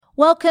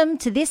Welcome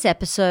to this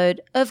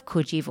episode of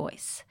Coogee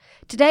Voice.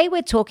 Today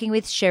we're talking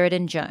with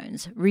Sheridan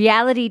Jones,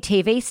 reality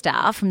TV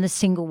star from The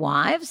Single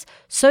Wives,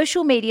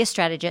 social media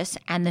strategist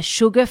and the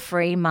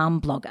sugar-free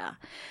mum blogger.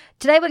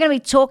 Today we're going to be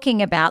talking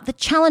about the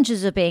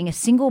challenges of being a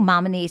single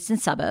mum in the eastern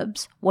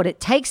suburbs, what it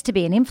takes to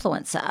be an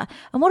influencer,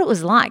 and what it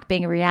was like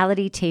being a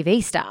reality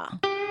TV star.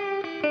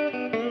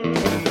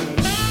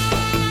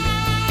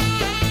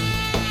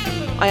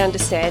 I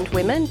understand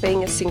women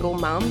being a single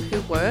mum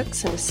who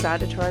works and has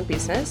started her own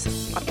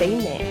business. I've been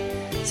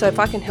there. So if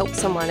I can help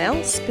someone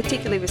else,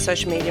 particularly with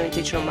social media and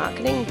digital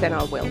marketing, then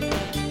I will.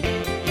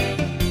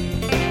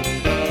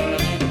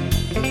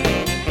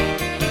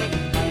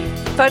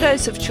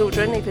 Photos of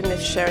children, even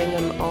if sharing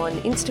them on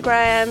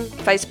Instagram,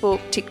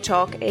 Facebook,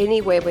 TikTok,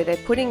 anywhere where they're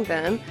putting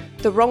them,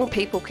 the wrong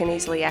people can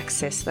easily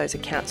access those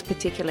accounts,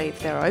 particularly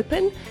if they're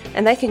open,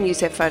 and they can use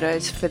their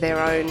photos for their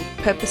own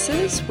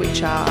purposes,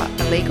 which are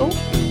illegal.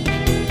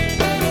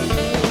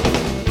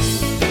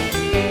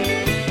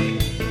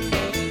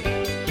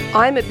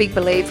 I'm a big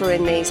believer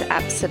in these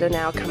apps that are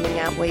now coming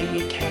out where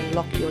you can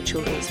lock your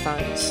children's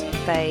phones.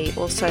 They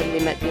also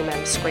limit the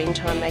amount of screen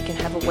time they can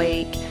have a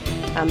week.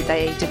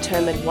 They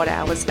determine what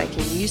hours they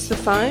can use the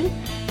phone,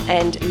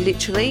 and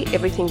literally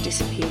everything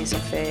disappears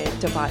off their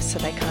device so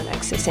they can't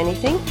access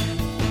anything.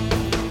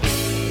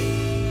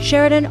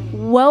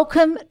 Sheridan,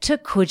 welcome to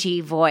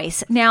Coogee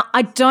Voice. Now,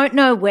 I don't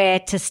know where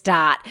to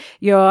start.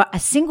 You're a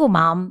single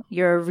mum,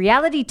 you're a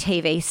reality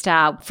TV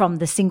star from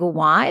The Single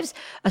Wives,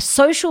 a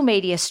social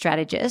media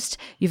strategist,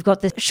 you've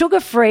got the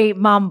sugar-free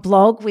mum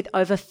blog with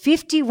over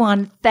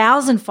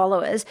 51,000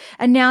 followers,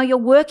 and now you're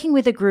working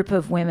with a group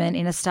of women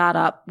in a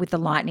startup with the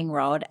Lightning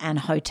Rod and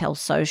Hotel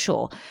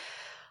Social.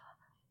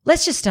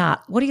 Let's just start.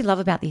 What do you love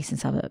about the eastern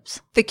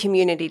suburbs? The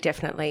community,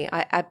 definitely.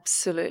 I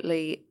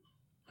absolutely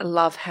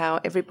love how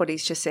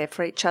everybody's just there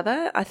for each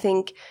other. I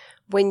think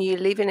when you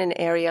live in an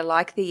area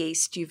like the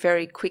East, you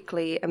very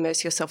quickly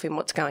immerse yourself in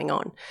what's going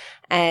on.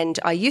 And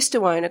I used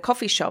to own a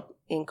coffee shop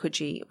in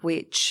Coogee,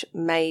 which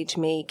made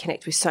me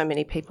connect with so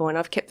many people, and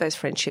I've kept those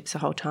friendships the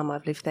whole time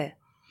I've lived there.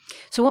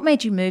 So what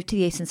made you move to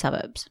the eastern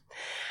suburbs?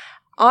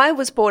 I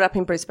was brought up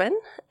in Brisbane,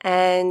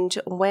 and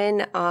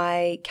when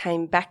I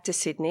came back to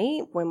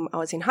Sydney, when I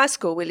was in high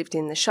school, we lived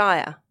in the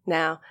Shire.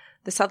 Now,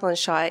 the Sutherland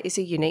Shire is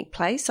a unique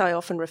place. I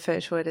often refer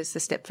to it as the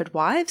Stepford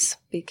Wives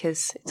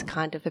because it's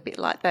kind of a bit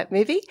like that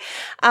movie.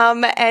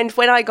 And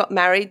when I got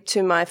married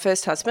to my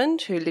first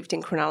husband, who lived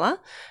in Cronulla,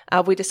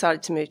 we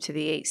decided to move to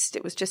the east.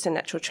 It was just a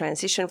natural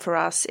transition for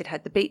us. It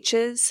had the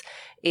beaches.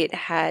 It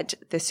had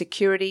the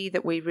security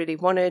that we really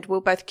wanted. We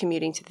were both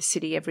commuting to the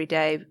city every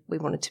day. We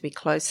wanted to be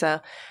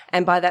closer.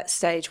 And by that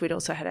stage, we'd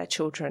also had our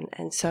children.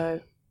 And so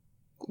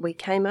we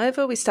came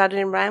over. We started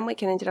in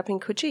Randwick and ended up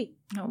in Coogee.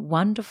 Oh,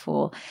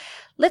 wonderful.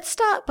 Let's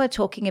start by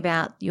talking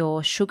about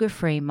your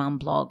sugar-free mum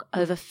blog,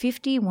 over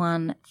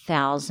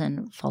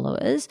 51,000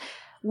 followers.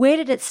 Where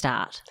did it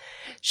start?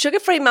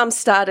 Sugar-free Mum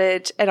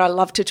started, and I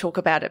love to talk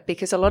about it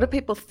because a lot of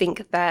people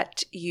think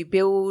that you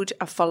build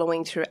a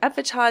following through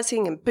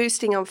advertising and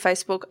boosting on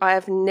Facebook. I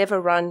have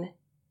never run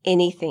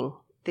anything.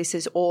 This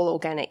is all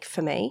organic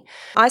for me.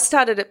 I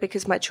started it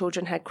because my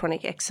children had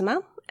chronic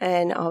eczema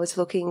and I was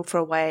looking for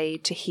a way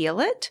to heal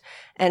it.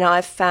 And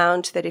I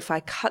found that if I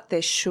cut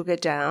their sugar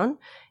down,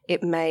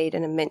 it made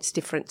an immense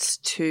difference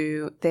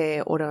to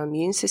their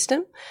autoimmune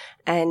system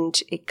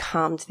and it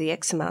calmed the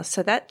eczema.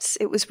 So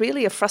it was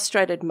really a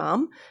frustrated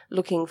mum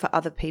looking for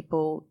other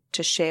people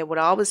to share what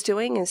I was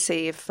doing and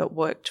see if it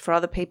worked for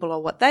other people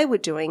or what they were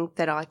doing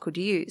that I could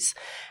use.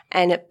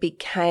 And it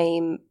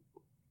became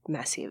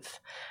massive.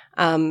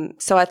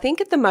 So I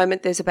think at the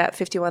moment there's about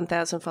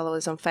 51,000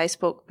 followers on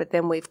Facebook, but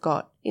then we've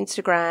got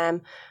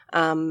Instagram,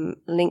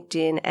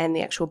 LinkedIn and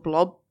the actual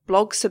blog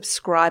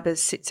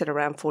subscribers sits at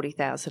around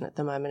 40,000 at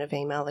the moment of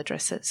email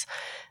addresses.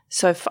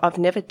 So I've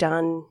never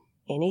done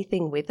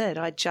anything with it.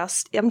 I'm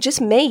just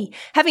me.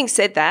 Having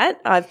said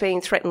that, I've been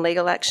threatened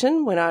legal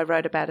action when I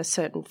wrote about a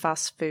certain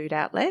fast food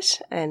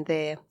outlet and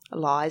their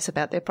lies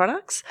about their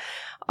products.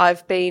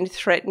 I've been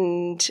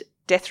threatened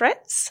death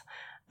threats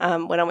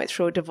when I went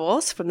through a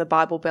divorce from the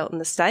Bible Belt in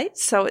the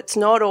States. So it's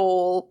not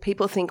all,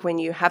 people think when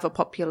you have a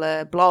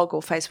popular blog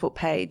or Facebook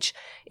page,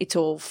 it's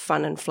all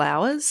fun and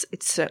flowers.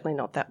 It's certainly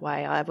not that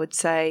way. I would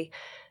say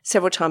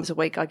several times a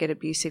week I get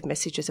abusive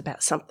messages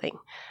about something.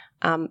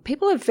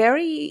 People are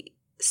very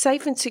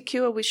safe and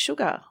secure with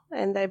sugar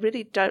and they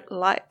really don't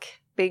like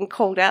being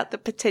called out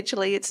that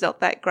potentially it's not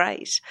that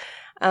great.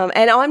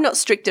 And I'm not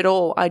strict at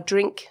all. I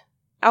drink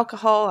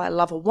alcohol. I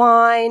love a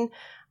wine.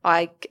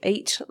 I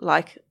eat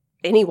like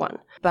anyone.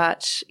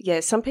 But yeah,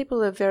 some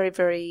people are very,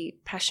 very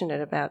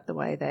passionate about the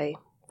way they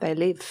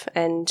live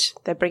and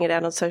they bring it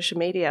out on social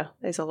media.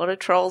 There's a lot of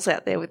trolls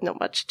out there with not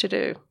much to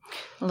do.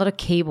 A lot of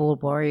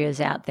keyboard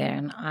warriors out there,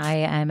 and I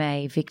am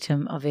a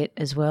victim of it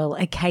as well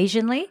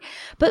occasionally.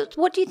 But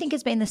what do you think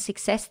has been the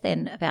success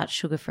then about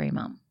Sugar Free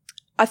Mum?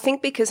 I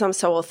think because I'm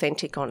so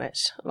authentic on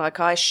it. Like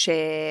I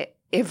share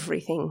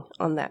everything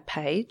on that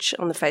page,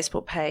 on the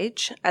Facebook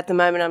page. At the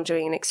moment, I'm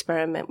doing an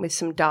experiment with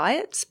some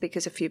diets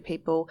because a few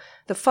people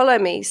that follow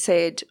me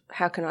said,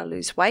 how can I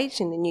lose weight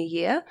in the new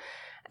year?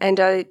 And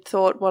I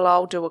thought, well,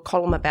 I'll do a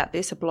column about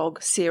this, a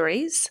blog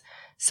series.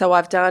 So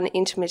I've done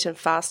intermittent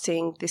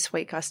fasting. This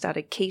week I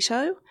started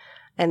keto.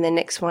 And the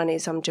next one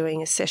is I'm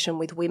doing a session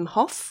with Wim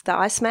Hof, the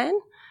Iceman,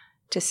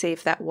 to see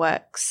if that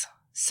works.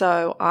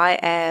 So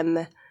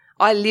I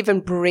live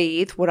and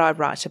breathe what I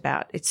write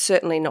about. It's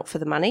certainly not for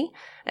the money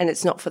and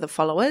it's not for the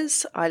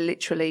followers. I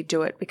literally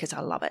do it because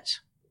I love it.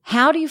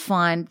 How do you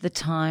find the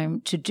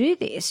time to do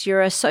this?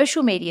 You're a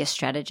social media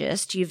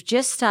strategist. You've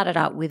just started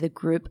up with a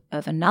group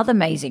of another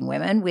amazing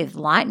women with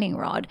Lightning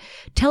Rod.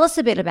 Tell us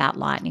a bit about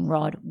Lightning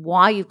Rod,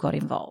 why you've got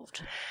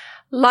involved.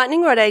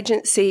 Lightning Rod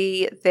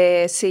Agency,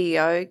 their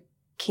CEO,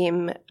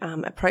 Kim,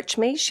 approached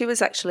me. She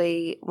was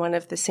actually one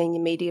of the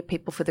senior media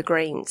people for the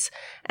Greens,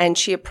 and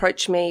she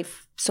approached me,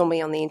 saw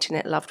me on the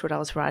internet, loved what I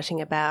was writing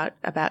about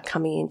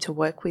coming in to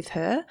work with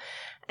her.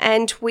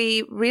 And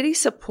we really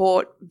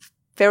support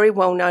very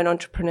well-known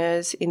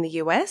entrepreneurs in the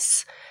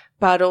US,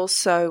 but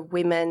also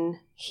women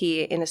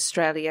here in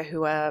Australia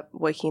who are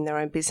working their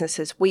own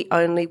businesses. We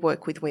only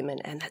work with women,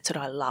 and that's what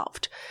I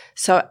loved.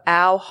 So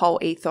our whole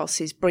ethos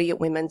is brilliant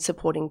women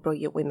supporting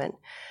brilliant women.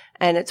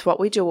 And it's what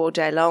we do all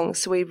day long.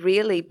 So we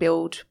really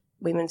build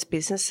women's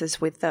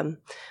businesses with them.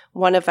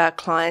 One of our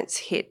clients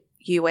hit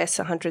US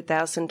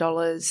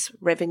 $100,000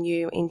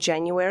 revenue in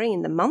January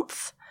in the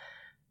month.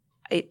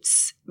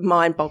 It's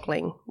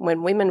mind-boggling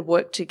when women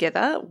work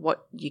together,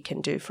 what you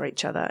can do for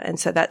each other. And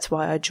so that's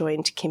why I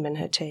joined Kim and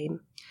her team.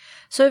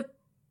 So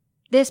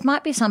there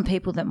might be some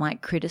people that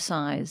might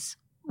criticise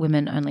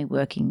women only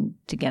working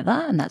together,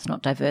 and that's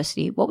not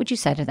diversity. What would you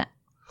say to that?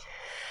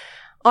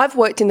 I've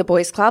worked in the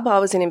boys' club. I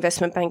was in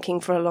investment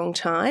banking for a long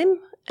time,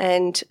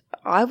 and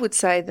I would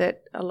say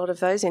that a lot of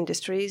those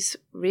industries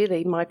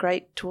really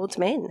migrate towards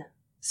men.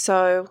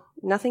 So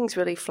nothing's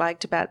really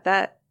flagged about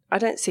that. I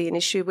don't see an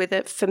issue with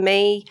it. For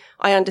me,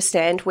 I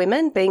understand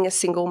women. Being a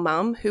single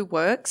mum who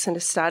works and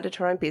has started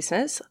her own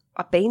business,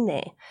 I've been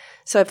there.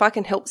 So if I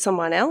can help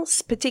someone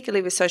else,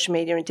 particularly with social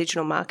media and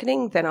digital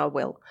marketing, then I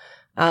will.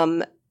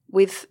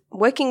 With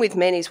working with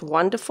men is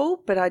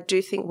wonderful, but I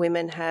do think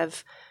women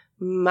have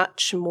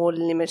much more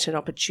limited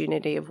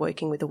opportunity of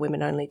working with a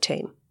women-only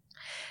team.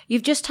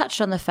 You've just touched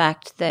on the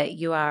fact that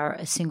you are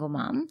a single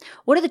mum.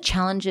 What are the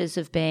challenges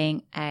of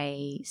being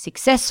a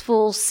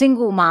successful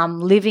single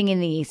mum living in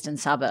the eastern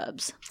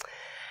suburbs?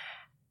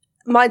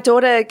 My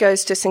daughter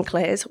goes to St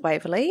Clair's,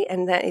 Waverley,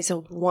 and that is a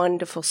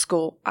wonderful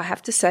school. I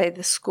have to say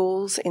the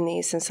schools in the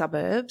eastern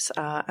suburbs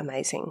are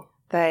amazing.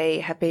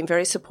 They have been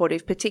very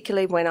supportive,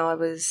 particularly when I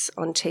was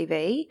on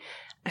TV.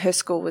 Her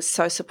school was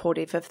so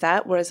supportive of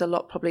that, whereas a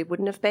lot probably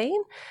wouldn't have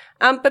been.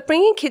 But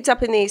bringing kids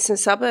up in the eastern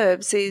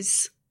suburbs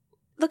is,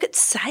 look, it's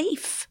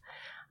safe.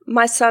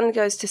 My son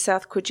goes to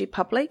South Coogee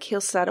Public.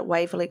 He'll start at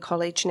Waverley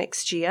College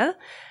next year.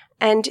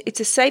 And it's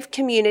a safe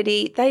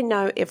community. They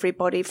know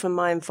everybody from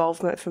my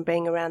involvement from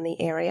being around the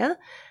area.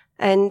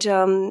 And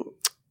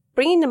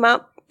bringing them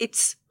up,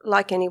 it's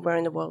like anywhere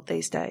in the world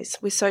these days.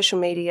 With social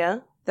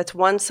media, that's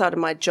one side of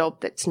my job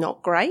that's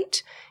not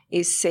great,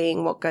 is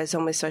seeing what goes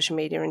on with social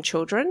media and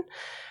children.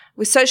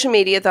 With social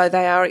media, though,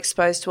 they are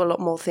exposed to a lot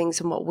more things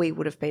than what we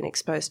would have been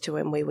exposed to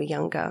when we were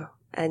younger.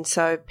 And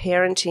so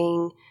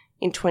parenting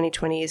in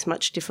 2020 is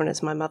much different,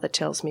 as my mother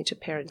tells me, to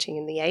parenting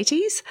in the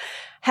 80s.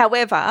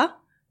 However,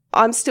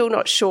 I'm still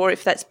not sure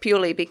if that's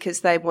purely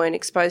because they weren't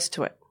exposed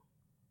to it.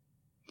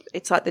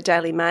 It's like the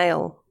Daily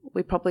Mail.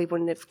 We probably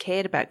wouldn't have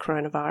cared about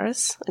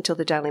coronavirus until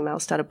the Daily Mail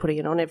started putting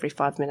it on every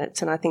 5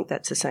 minutes, and I think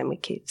that's the same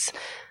with kids.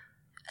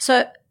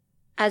 So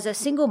as a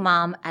single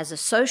mum, as a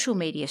social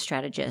media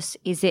strategist,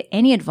 is there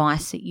any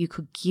advice that you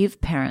could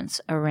give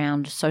parents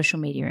around social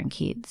media and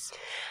kids?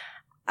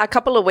 A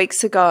couple of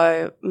weeks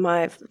ago,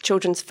 my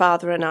children's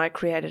father and I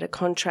created a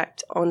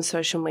contract on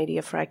social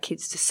media for our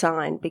kids to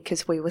sign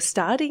because we were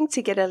starting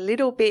to get a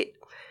little bit,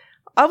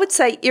 I would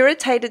say,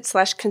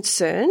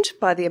 irritated/concerned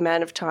by the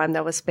amount of time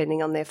they were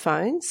spending on their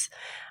phones.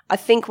 I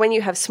think when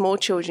you have small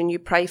children, you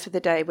pray for the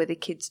day where the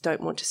kids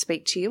don't want to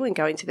speak to you and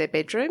go into their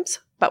bedrooms.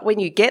 But when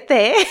you get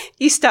there,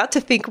 you start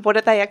to think, what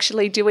are they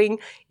actually doing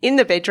in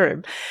the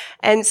bedroom?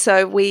 And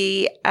so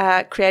we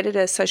created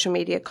a social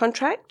media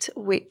contract,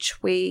 which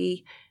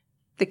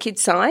the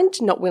kids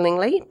signed, not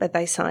willingly, but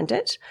they signed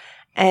it.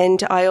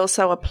 And I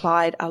also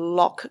applied a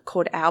lock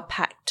called Our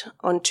Pact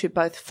onto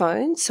both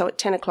phones. So at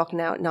 10 o'clock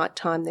now at night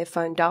time, their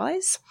phone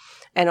dies.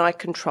 And I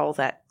control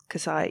that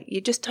because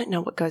you just don't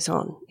know what goes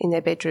on in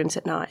their bedrooms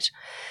at night.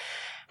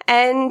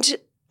 And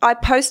I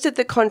posted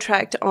the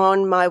contract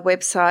on my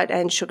website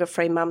and Sugar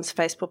Free Mum's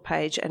Facebook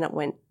page, and it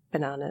went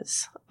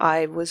bananas.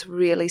 I was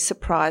really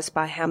surprised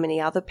by how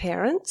many other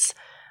parents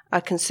are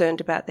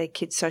concerned about their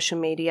kids' social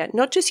media,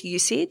 not just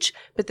usage,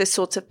 but the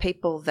sorts of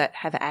people that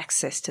have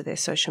access to their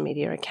social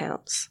media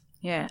accounts.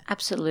 Yeah,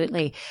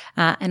 absolutely.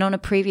 And on a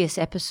previous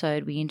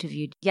episode, we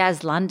interviewed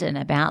Yaz London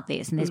about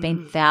this, and there's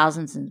been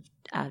thousands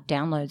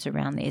downloads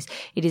around this,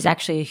 it is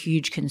actually a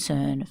huge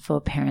concern for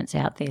parents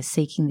out there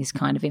seeking this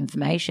kind of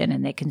information,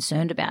 and they're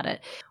concerned about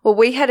it. Well,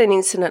 we had an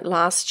incident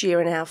last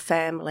year in our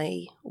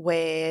family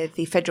where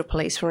the federal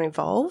police were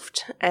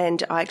involved,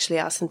 and I actually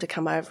asked them to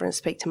come over and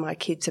speak to my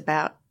kids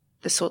about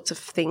the sorts of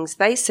things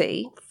they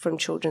see from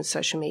children's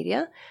social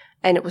media,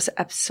 and it was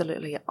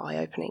absolutely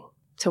eye-opening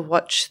to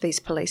watch these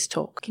police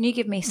talk. Can you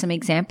give me some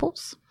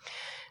examples?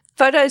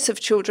 Photos of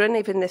children,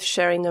 even if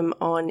sharing them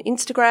on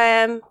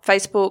Instagram,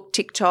 Facebook,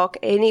 TikTok,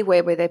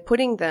 anywhere where they're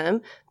putting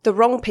them, the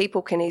wrong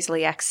people can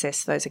easily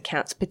access those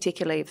accounts,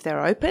 particularly if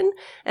they're open,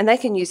 and they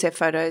can use their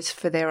photos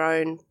for their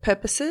own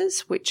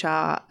purposes, which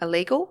are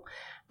illegal,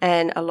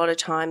 and a lot of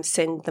times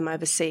send them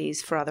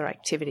overseas for other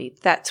activity.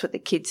 That's what the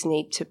kids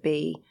need to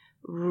be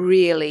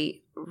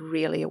really,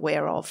 really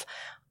aware of.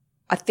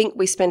 I think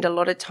we spend a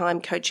lot of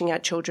time coaching our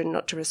children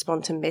not to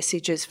respond to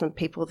messages from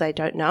people they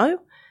don't know,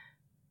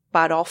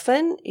 but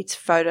often it's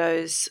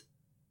photos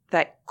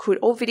that could,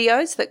 or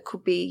videos that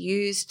could be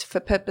used for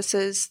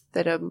purposes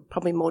that are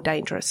probably more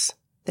dangerous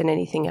than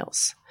anything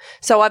else.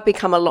 So I've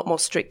become a lot more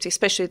strict,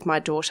 especially with my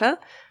daughter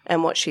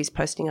and what she's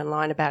posting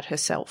online about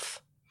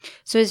herself.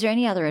 So is there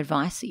any other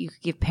advice that you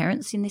could give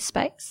parents in this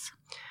space?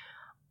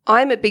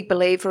 I'm a big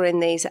believer in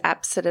these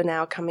apps that are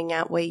now coming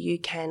out where you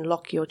can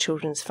lock your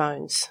children's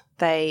phones.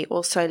 They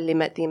also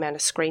limit the amount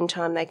of screen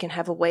time they can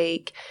have a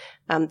week.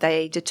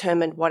 They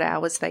determine what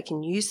hours they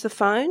can use the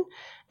phone,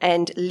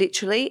 and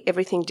literally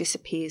everything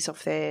disappears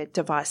off their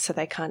device so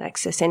they can't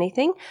access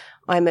anything.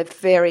 I'm a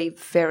very,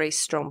 very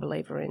strong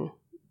believer in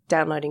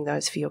downloading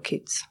those for your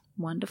kids.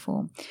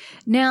 Wonderful.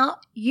 Now,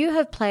 you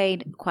have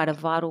played quite a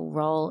vital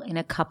role in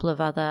a couple of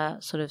other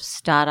sort of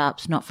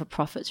startups,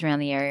 not-for-profits around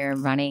the area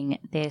and running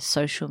their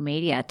social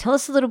media. Tell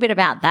us a little bit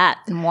about that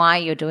and why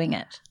you're doing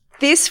it.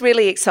 This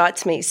really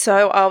excites me.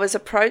 So I was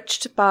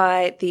approached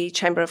by the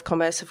Chamber of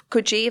Commerce of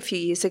Coogee a few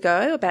years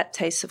ago about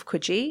Tastes of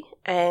Coogee,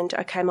 and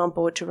I came on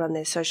board to run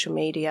their social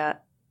media,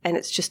 and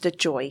it's just a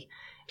joy.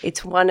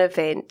 It's one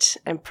event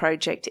and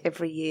project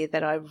every year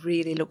that I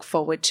really look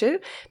forward to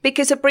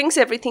because it brings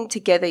everything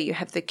together. You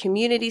have the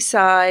community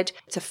side,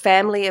 it's a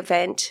family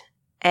event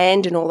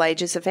and an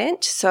all-ages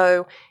event.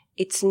 So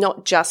it's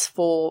not just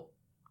for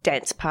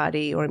dance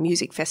party or a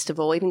music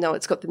festival, even though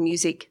it's got the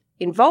music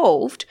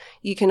involved.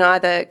 You can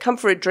either come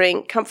for a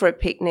drink, come for a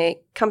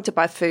picnic, come to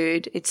buy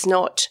food. It's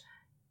not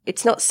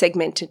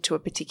segmented to a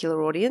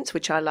particular audience,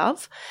 which I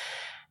love.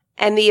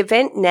 And the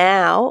event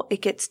now,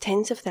 it gets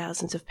tens of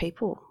thousands of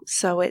people.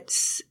 So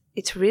it's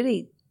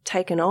really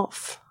taken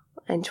off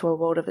into a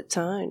world of its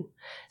own.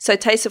 So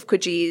Taste of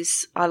Coogee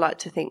is, I like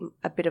to think,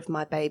 a bit of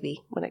my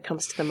baby when it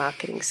comes to the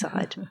marketing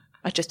side.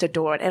 I just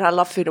adore it. And I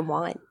love food and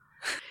wine.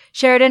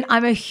 Sheridan,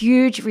 I'm a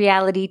huge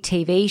reality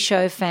TV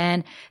show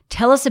fan.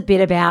 Tell us a bit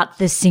about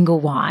The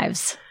Single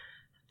Wives.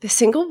 The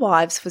Single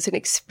Wives was an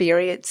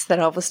experience that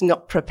I was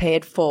not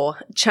prepared for.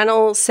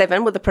 Channel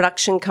 7, with the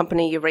production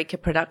company Eureka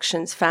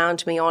Productions,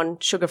 found me on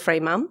Sugar Free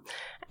Mum,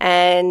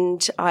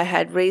 and I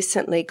had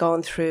recently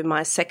gone through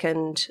my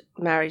second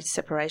marriage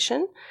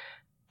separation,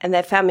 and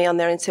they found me on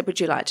there and said, would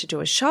you like to do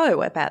a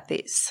show about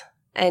this?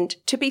 And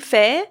to be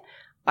fair,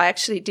 I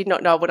actually did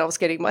not know what I was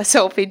getting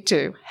myself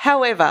into.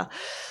 However,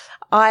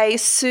 I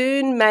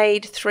soon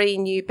made 3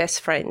 new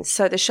best friends.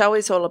 So the show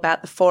is all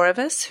about the 4 of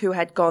us who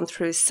had gone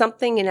through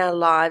something in our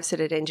lives that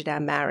had ended our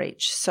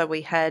marriage. So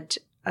we had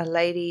a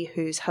lady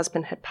whose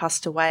husband had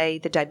passed away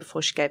the day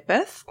before she gave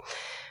birth.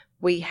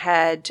 We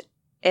had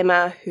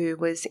Emma, who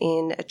was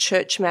in a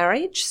church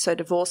marriage, so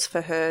divorce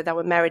for her. They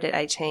were married at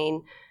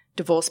 18,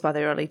 divorced by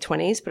their early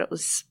 20s, but it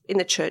was in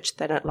the church.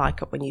 They don't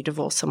like it when you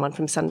divorce someone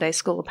from Sunday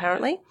school,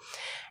 apparently.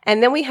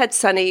 And then we had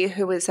Sunny,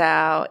 who was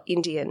our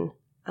Indian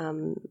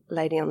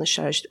lady on the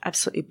show. She's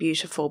absolutely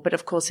beautiful. But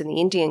of course, in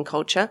the Indian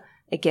culture,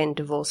 again,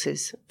 divorce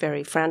is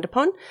very frowned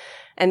upon.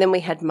 And then we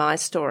had my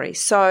story.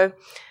 So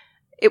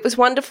it was a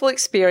wonderful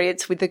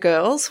experience with the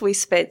girls. We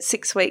spent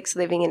 6 weeks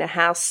living in a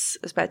house.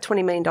 It was about a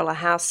 $20 million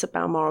house at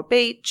Balmoral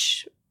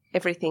Beach.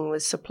 Everything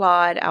was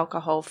supplied,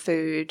 alcohol,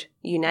 food,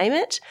 you name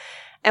it.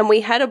 And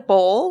we had a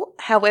ball.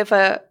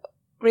 However,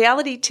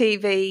 reality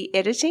TV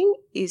editing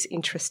is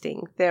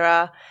interesting. There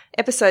are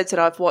episodes that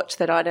I've watched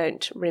that I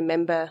don't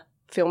remember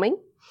filming.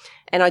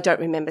 And I don't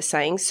remember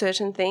saying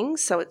certain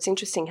things, so it's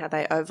interesting how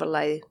they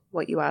overlay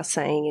what you are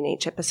saying in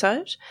each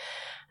episode.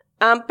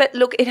 But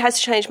look, it has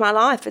changed my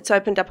life. It's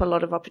opened up a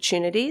lot of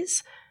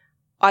opportunities.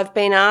 I've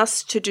been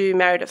asked to do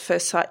Married at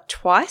First Sight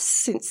twice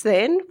since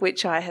then,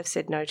 which I have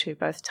said no to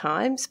both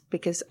times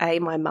because A,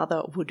 my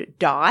mother would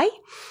die,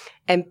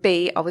 and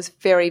B, I was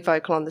very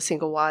vocal on The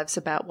Single Wives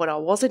about what I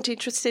wasn't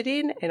interested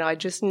in, and I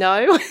just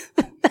know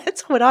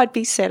that's what I'd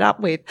be set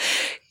up with.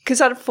 Because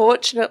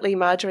unfortunately,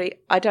 Marjorie,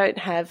 I don't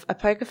have a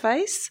poker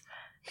face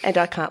and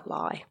I can't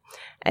lie.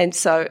 And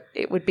so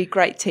it would be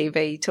great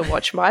TV to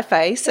watch my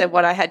face and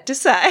what I had to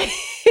say.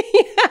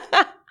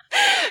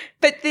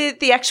 But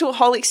the actual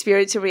whole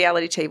experience of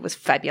reality TV was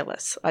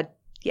fabulous.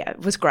 It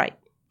was great.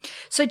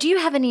 So do you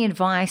have any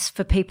advice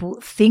for people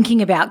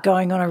thinking about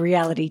going on a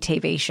reality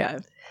TV show?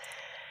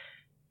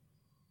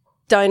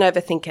 Don't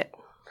overthink it.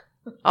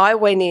 I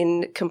went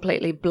in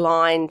completely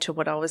blind to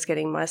what I was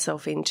getting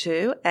myself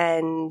into,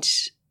 and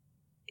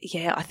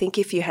yeah, I think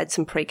if you had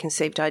some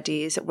preconceived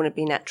ideas, it wouldn't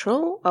be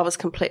natural. I was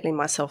completely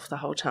myself the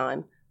whole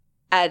time.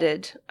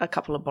 Added a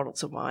couple of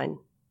bottles of wine,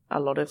 a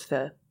lot of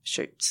the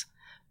shoots.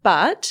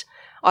 But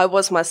I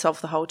was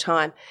myself the whole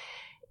time.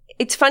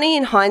 It's funny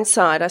in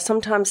hindsight, I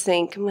sometimes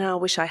think, well,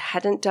 I wish I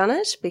hadn't done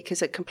it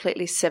because it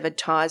completely severed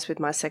ties with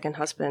my second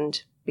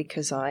husband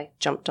because I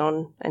jumped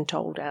on and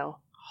told our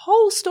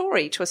whole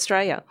story to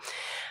Australia.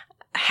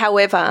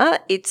 However,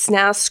 it's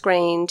now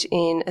screened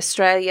in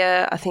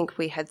Australia. I think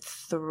we had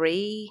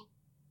 3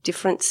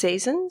 different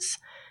seasons.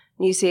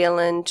 New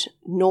Zealand,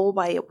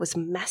 Norway, it was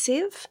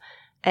massive.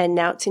 And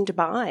now it's in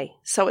Dubai.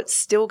 So it's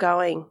still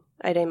going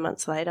 18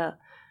 months later.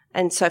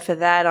 And so for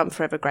that, I'm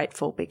forever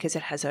grateful because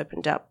it has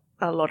opened up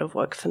a lot of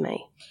work for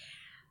me.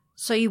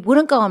 So you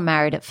wouldn't go on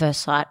Married at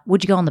First Sight.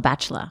 Would you go on The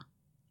Bachelor?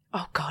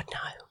 Oh, God, no.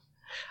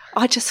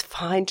 I just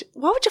find,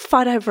 why would you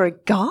fight over a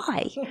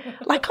guy?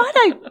 Like, I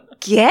don't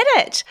get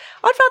it.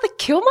 I'd rather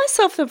kill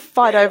myself than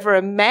fight over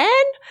a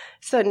man.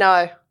 So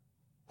no,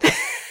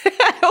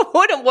 it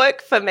wouldn't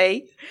work for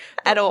me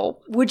at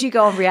all. Would you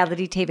go on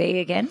reality TV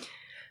again?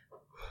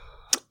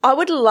 I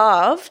would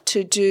love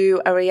to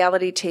do a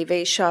reality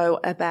TV show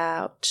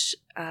about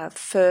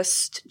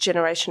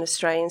first-generation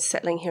Australians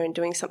settling here and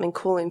doing something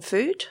cool in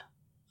food.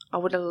 I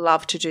would have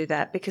loved to do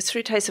that because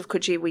through Taste of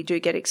Coogee, we do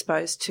get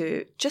exposed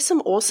to just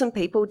some awesome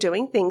people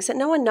doing things that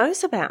no one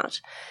knows about.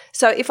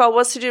 So if I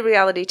was to do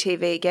reality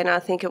TV again, I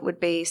think it would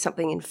be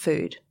something in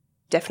food,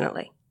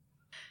 definitely.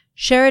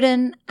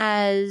 Sheridan,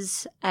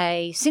 as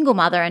a single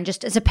mother and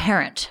just as a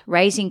parent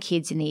raising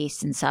kids in the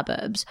eastern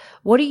suburbs,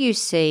 what do you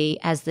see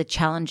as the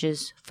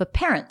challenges for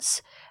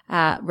parents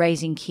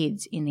raising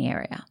kids in the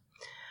area?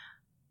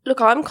 Look,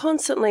 I'm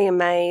constantly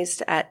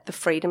amazed at the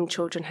freedom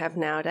children have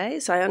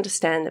nowadays. I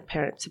understand that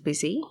parents are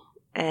busy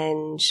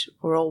and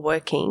we're all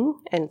working,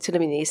 and to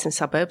live in the eastern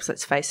suburbs,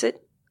 let's face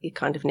it, you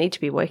kind of need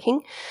to be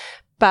working.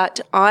 But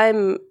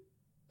I'm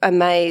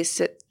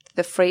amazed at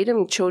the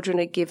freedom children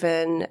are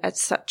given at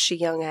such a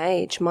young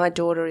age. My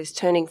daughter is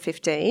turning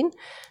 15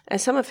 and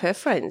some of her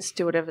friends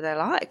do whatever they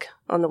like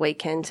on the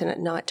weekends and at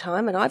night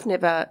time,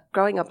 and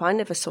growing up, I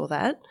never saw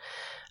that.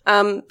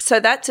 So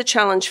that's a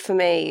challenge for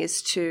me,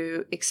 is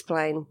to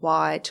explain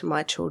why to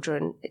my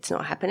children it's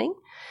not happening.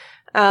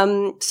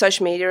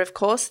 Social media, of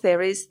course,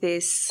 there's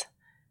this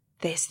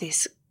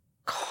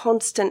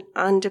constant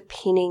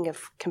underpinning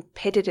of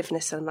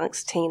competitiveness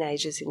amongst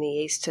teenagers in the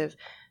East of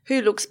who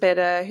looks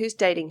better, who's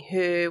dating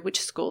who, which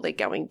school they're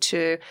going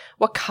to,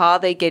 what car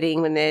they're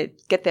getting when they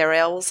get their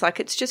L's. Like,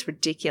 it's just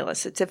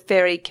ridiculous. It's a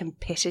very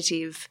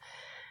competitive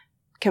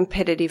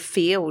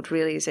field,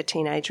 really, as a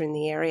teenager in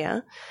the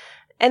area.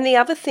 And the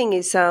other thing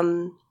is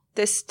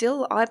there's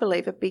still, I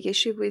believe, a big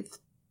issue with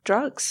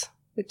drugs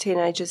with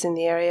teenagers in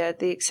the area.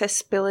 The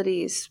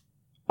accessibility is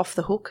off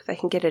the hook. They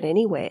can get it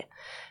anywhere.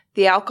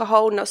 The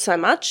alcohol, not so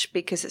much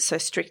because it's so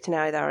strict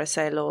now with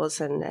RSA laws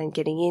and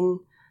getting in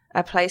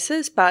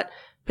places, but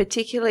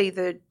particularly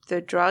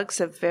the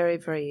drugs are very,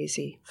 very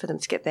easy for them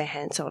to get their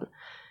hands on.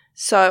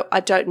 So I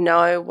don't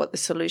know what the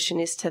solution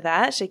is to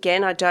that.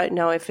 Again, I don't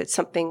know if it's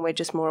something we're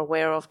just more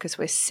aware of because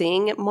we're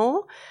seeing it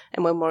more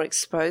and we're more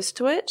exposed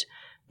to it.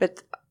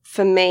 But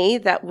for me,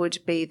 that would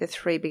be the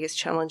 3 biggest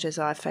challenges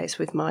I face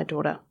with my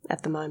daughter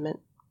at the moment.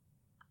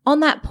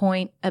 On that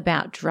point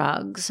about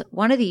drugs,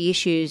 one of the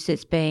issues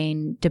that's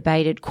been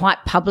debated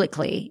quite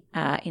publicly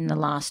in the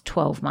last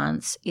 12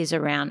 months is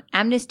around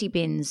amnesty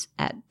bins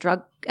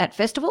at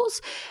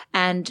festivals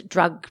and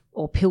drug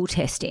or pill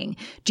testing.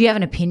 Do you have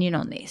an opinion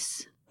on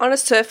this? On a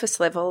surface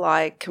level,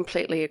 I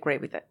completely agree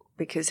with it,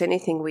 because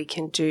anything we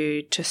can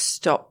do to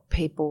stop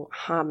people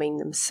harming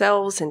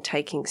themselves and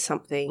taking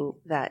something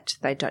that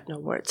they don't know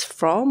where it's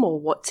from or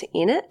what's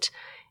in it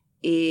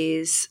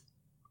is,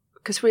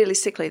 because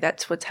realistically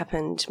that's what's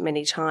happened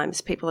many times.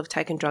 People have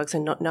taken drugs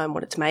and not known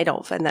what it's made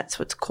of, and that's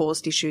what's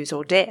caused issues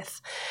or death.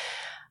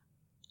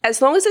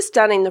 As long as it's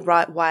done in the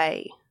right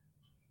way,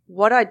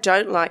 what I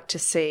don't like to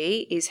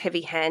see is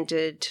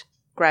heavy-handed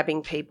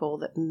grabbing people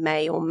that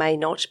may or may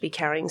not be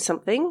carrying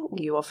something.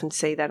 You often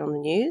see that on the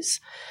news.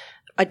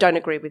 I don't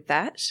agree with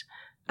that,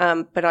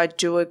 but I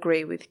do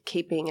agree with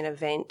keeping an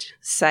event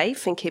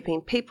safe and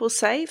keeping people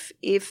safe.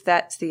 If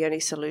that's the only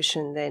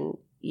solution, then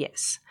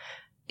yes.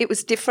 It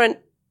was different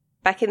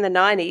back in the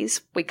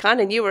 90s. We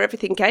kind of knew where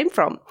everything came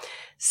from.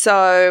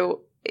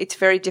 So it's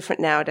very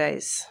different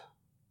nowadays.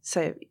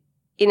 So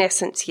in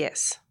essence,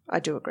 yes, I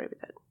do agree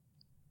with it.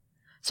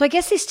 So I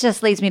guess this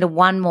just leads me to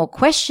one more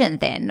question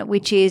then,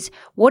 which is,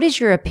 what is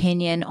your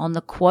opinion on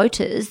the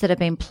quotas that have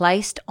been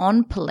placed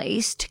on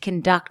police to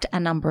conduct a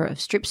number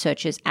of strip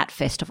searches at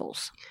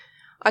festivals?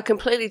 I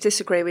completely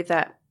disagree with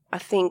that. I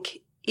think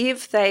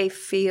if they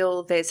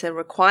feel there's a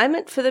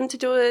requirement for them to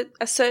do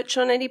a search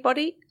on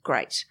anybody,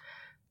 great.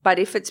 But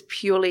if it's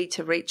purely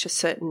to reach a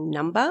certain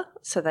number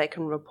so they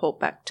can report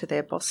back to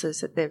their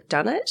bosses that they've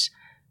done it,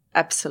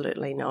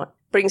 absolutely not.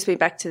 Brings me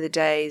back to the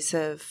days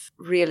of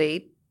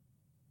really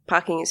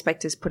parking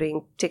inspectors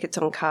putting tickets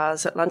on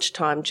cars at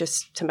lunchtime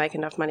just to make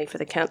enough money for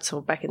the council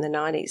back in the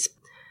 90s.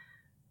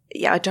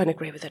 Yeah, I don't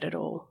agree with it at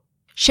all.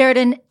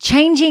 Sheridan,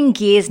 changing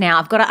gears now,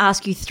 I've got to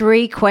ask you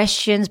 3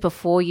 questions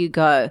before you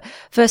go.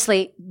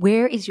 Firstly,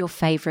 where is your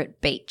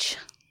favourite beach?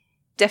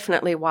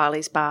 Definitely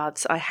Wiley's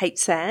Baths. I hate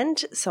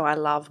sand, so I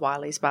love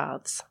Wiley's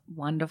Baths.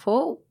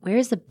 Wonderful. Where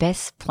is the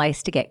best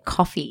place to get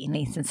coffee in the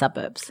eastern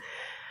suburbs?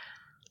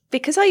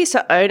 Because I used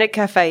to own a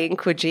cafe in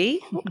Coogee,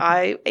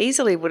 I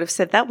easily would have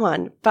said that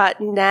one. But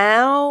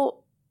now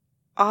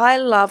I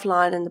love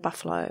Lion and the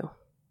Buffalo.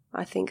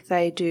 I think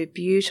they do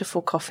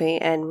beautiful coffee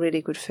and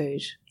really good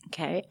food.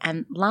 Okay.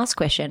 And last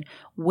question,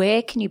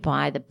 where can you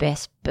buy the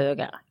best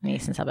burger in the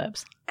eastern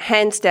suburbs?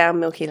 Hands down,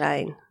 Milky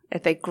Lane.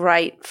 They're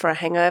great for a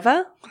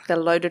hangover. The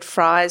loaded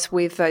fries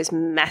with those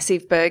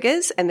massive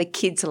burgers, and the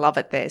kids love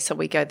it there, so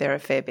we go there a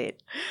fair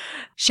bit.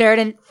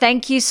 Sheridan,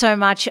 thank you so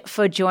much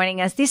for joining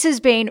us. This has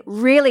been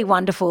really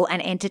wonderful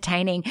and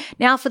entertaining.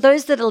 Now, for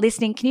those that are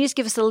listening, can you just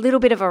give us a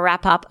little bit of a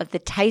wrap-up of the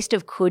Taste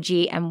of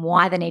Coogee and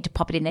why they need to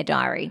pop it in their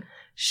diary?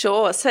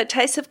 Sure. So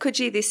Taste of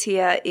Coogee this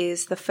year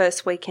is the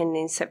first weekend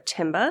in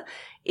September.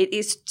 It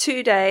is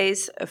 2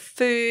 days of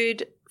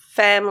food,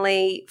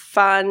 family,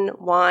 fun,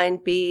 wine,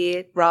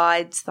 beer,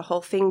 rides, the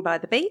whole thing by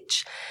the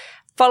beach.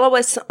 Follow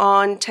us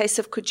on Taste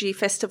of Coogee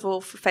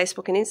Festival for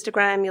Facebook and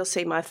Instagram. You'll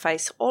see my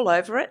face all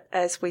over it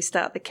as we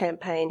start the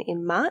campaign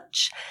in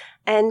March.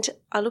 And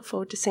I look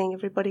forward to seeing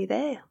everybody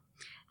there.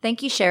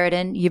 Thank you,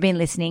 Sheridan. You've been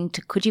listening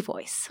to Coogee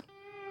Voice.